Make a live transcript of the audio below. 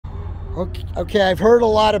Okay, I've heard a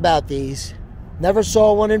lot about these. Never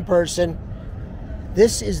saw one in person.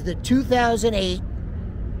 This is the 2008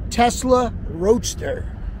 Tesla Roadster.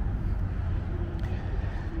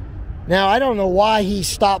 Now, I don't know why he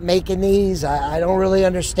stopped making these. I don't really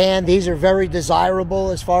understand. These are very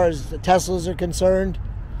desirable as far as the Teslas are concerned.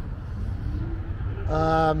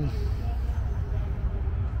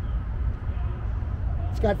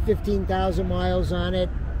 It's got 15,000 miles on it.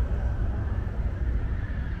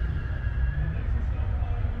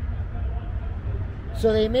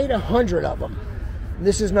 So they made 100 of them.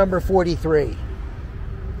 This is number 43.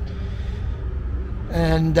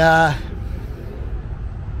 And I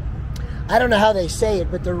don't know how they say it,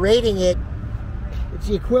 but they're rating it. It's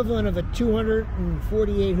the equivalent of a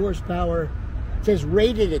 248 horsepower. It says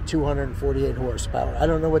rated at 248 horsepower. I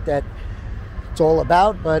don't know what that's all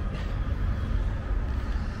about, but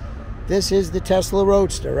this is the Tesla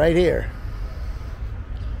Roadster right here.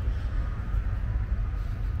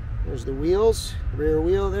 There's the wheels, rear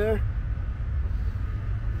wheel there.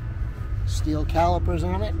 Steel calipers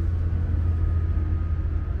on it.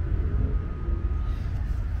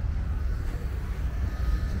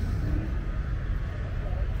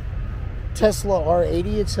 Tesla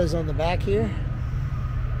R80, it says on the back here.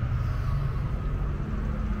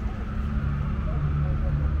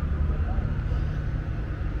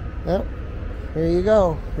 Well, here you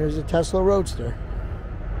go. Here's a Tesla Roadster.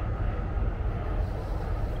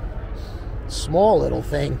 Small little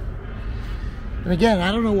thing. And again,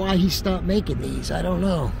 I don't know why he stopped making these. I don't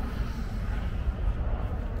know.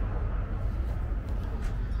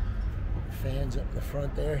 Fans up in the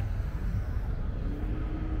front there.